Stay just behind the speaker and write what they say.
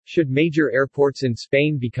Should major airports in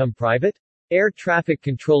Spain become private? Air Traffic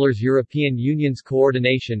Controllers European Union's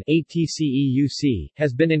Coordination ATCEUC,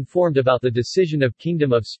 has been informed about the decision of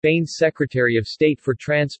Kingdom of Spain's Secretary of State for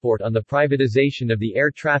Transport on the privatization of the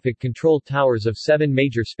air traffic control towers of 7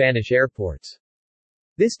 major Spanish airports.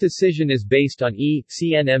 This decision is based on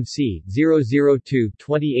CNMC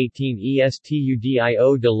 002-2018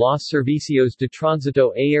 Estudio de los Servicios de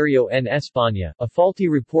Tránsito Aéreo en España, a faulty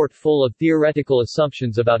report full of theoretical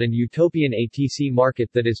assumptions about an utopian ATC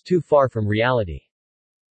market that is too far from reality.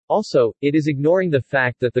 Also, it is ignoring the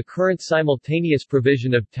fact that the current simultaneous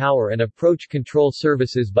provision of tower and approach control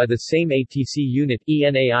services by the same ATC unit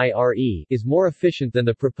ENAIRE is more efficient than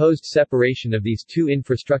the proposed separation of these two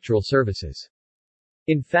infrastructural services.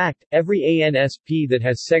 In fact, every ANSP that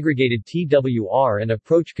has segregated TWR and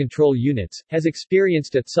approach control units, has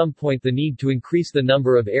experienced at some point the need to increase the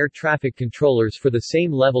number of air traffic controllers for the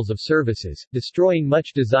same levels of services, destroying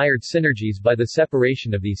much desired synergies by the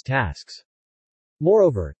separation of these tasks.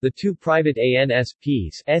 Moreover, the two private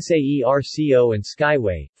ANSPs, SAERCO and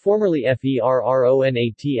Skyway, formerly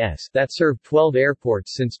FERRONATS, that serve 12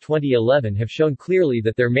 airports since 2011 have shown clearly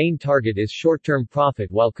that their main target is short-term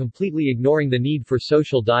profit while completely ignoring the need for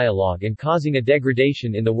social dialogue and causing a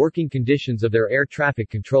degradation in the working conditions of their air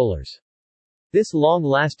traffic controllers. This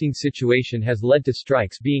long-lasting situation has led to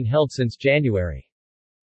strikes being held since January.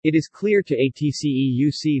 It is clear to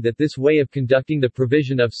ATCEUC that this way of conducting the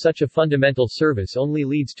provision of such a fundamental service only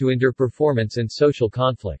leads to underperformance and social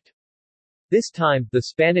conflict. This time, the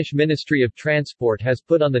Spanish Ministry of Transport has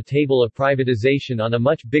put on the table a privatization on a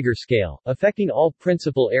much bigger scale, affecting all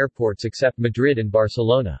principal airports except Madrid and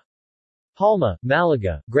Barcelona. Palma,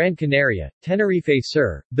 Malaga, Gran Canaria, Tenerife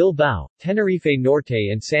Sur, Bilbao, Tenerife Norte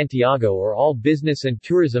and Santiago are all business and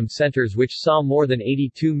tourism centers which saw more than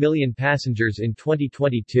 82 million passengers in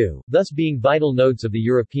 2022, thus being vital nodes of the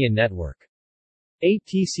European network.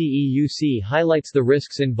 ATCEUC highlights the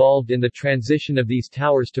risks involved in the transition of these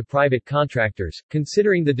towers to private contractors,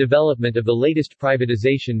 considering the development of the latest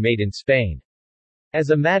privatization made in Spain. As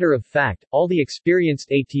a matter of fact, all the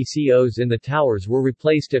experienced ATCOs in the towers were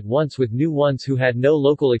replaced at once with new ones who had no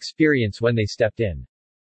local experience when they stepped in.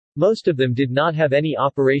 Most of them did not have any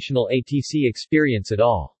operational ATC experience at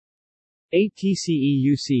all.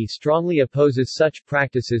 ATCEUC strongly opposes such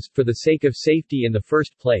practices, for the sake of safety in the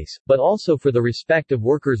first place, but also for the respect of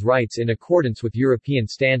workers' rights in accordance with European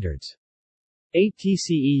standards.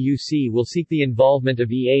 ATCEUC will seek the involvement of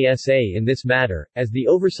EASA in this matter, as the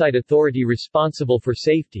oversight authority responsible for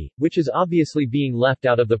safety, which is obviously being left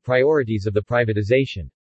out of the priorities of the privatization.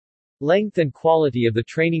 Length and quality of the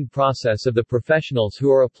training process of the professionals who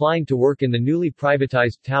are applying to work in the newly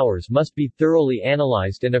privatized towers must be thoroughly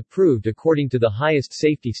analyzed and approved according to the highest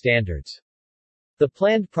safety standards. The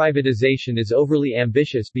planned privatization is overly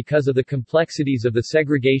ambitious because of the complexities of the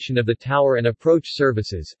segregation of the tower and approach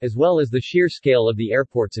services, as well as the sheer scale of the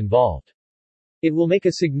airports involved. It will make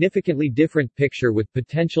a significantly different picture with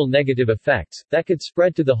potential negative effects that could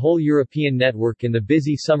spread to the whole European network in the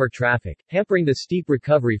busy summer traffic, hampering the steep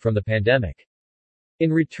recovery from the pandemic.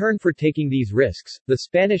 In return for taking these risks, the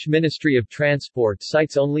Spanish Ministry of Transport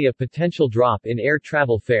cites only a potential drop in air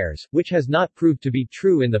travel fares, which has not proved to be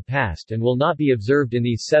true in the past and will not be observed in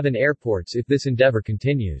these 7 airports if this endeavor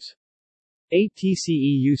continues.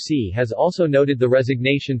 ATCEUC has also noted the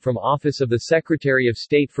resignation from office of the Secretary of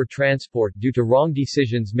State for Transport due to wrong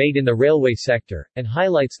decisions made in the railway sector, and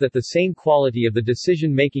highlights that the same quality of the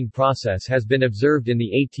decision-making process has been observed in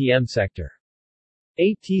the ATM sector.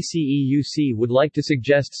 ATCEUC would like to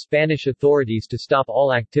suggest Spanish authorities to stop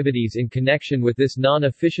all activities in connection with this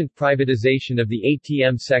non-efficient privatization of the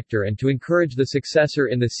ATM sector and to encourage the successor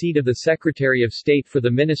in the seat of the Secretary of State for the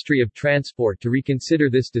Ministry of Transport to reconsider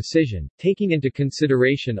this decision, taking into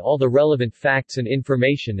consideration all the relevant facts and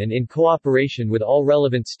information and in cooperation with all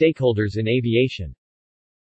relevant stakeholders in aviation.